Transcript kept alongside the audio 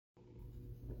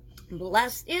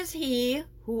Blessed is he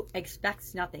who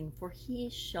expects nothing, for he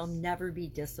shall never be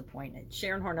disappointed.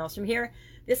 Sharon Hornellstrom here.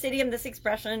 This idiom, this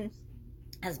expression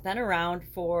has been around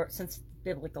since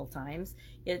biblical times.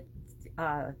 It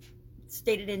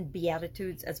stated in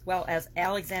Beatitudes, as well as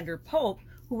Alexander Pope,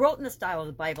 who wrote in the style of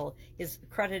the Bible, is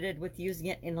credited with using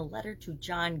it in a letter to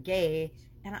John Gay.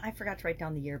 And I forgot to write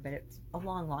down the year, but it's a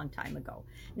long, long time ago.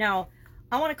 Now,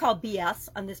 I want to call BS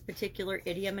on this particular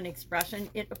idiom and expression.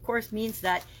 It, of course, means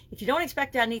that if you don't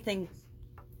expect anything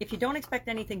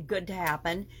good to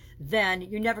happen, then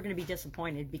you're never going to be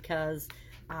disappointed, because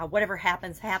whatever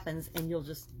happens, happens, and you'll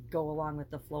just go along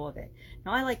with the flow of it.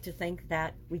 Now, I like to think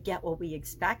that we get what we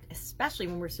expect, especially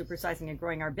when we're supersizing and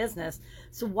growing our business.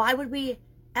 So why would we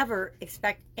ever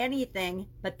expect anything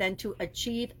but then to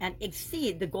achieve and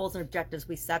exceed the goals and objectives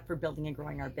we set for building and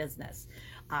growing our business?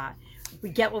 We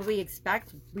get what we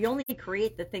expect. We only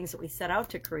create the things that we set out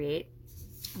to create.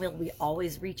 Will we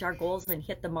always reach our goals and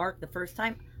hit the mark the first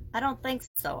time? I don't think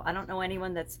so. I don't know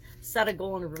anyone that's set a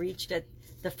goal and reached it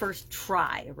the first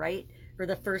try, right? Or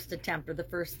the first attempt, or the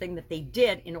first thing that they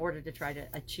did in order to try to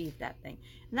achieve that thing.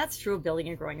 And that's true of building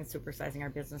and growing and supersizing our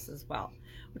business as well.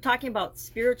 We're talking about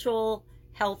spiritual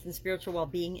health and spiritual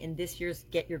well-being in this year's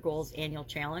Get Your Goals annual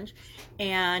challenge.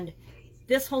 And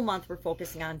this whole month we're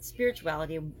focusing on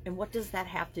spirituality, and what does that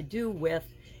have to do with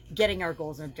getting our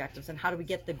goals and objectives, and how do we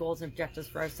get the goals and objectives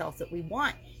for ourselves that we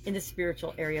want in the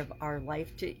spiritual area of our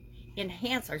life to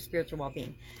enhance our spiritual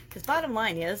well-being. Because bottom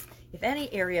line is, if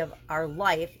any area of our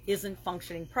life isn't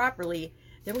functioning properly,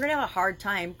 then we're going to have a hard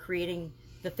time creating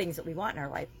the things that we want in our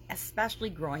life, especially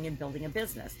growing and building a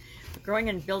business. Growing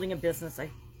and building a business,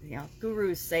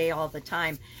 gurus say all the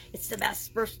time, it's the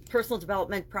best personal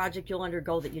development project you'll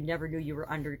undergo that you never knew you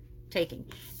were undertaking.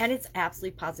 And it's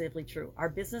absolutely positively true. Our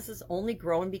businesses only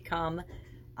grow and become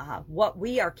what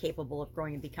we are capable of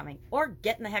growing and becoming, or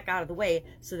getting the heck out of the way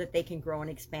so that they can grow and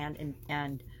expand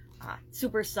and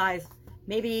supersize,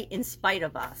 maybe in spite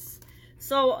of us.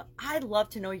 So I'd love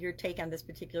to know your take on this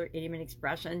particular idiom and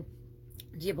expression.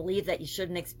 Do you believe that you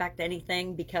shouldn't expect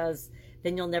anything because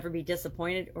then you'll never be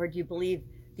disappointed? Or do you believe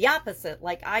the opposite,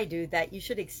 like I do, that you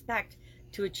should expect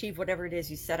to achieve whatever it is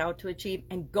you set out to achieve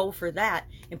and go for that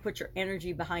and put your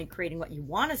energy behind creating what you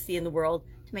want to see in the world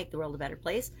to make the world a better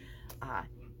place?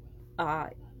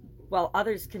 Well,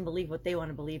 others can believe what they want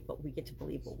to believe, but we get to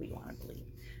believe what we want to believe.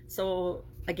 So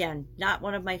again, not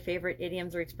one of my favorite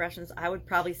idioms or expressions. I would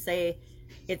probably say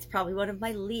it's probably one of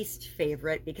my least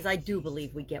favorite, because I do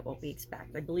believe we get what we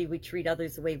expect. I believe we treat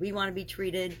others the way we want to be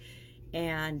treated,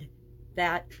 and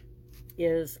that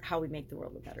is how we make the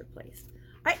world a better place.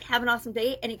 All right, have an awesome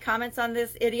day. Any comments on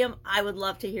this idiom? I would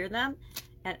love to hear them.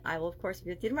 And I will, of course, be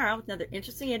with you tomorrow with another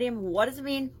interesting idiom. What does it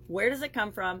mean? Where does it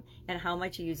come from? And how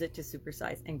might you use it to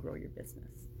supersize and grow your business?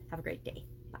 Have a great day.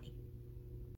 Bye.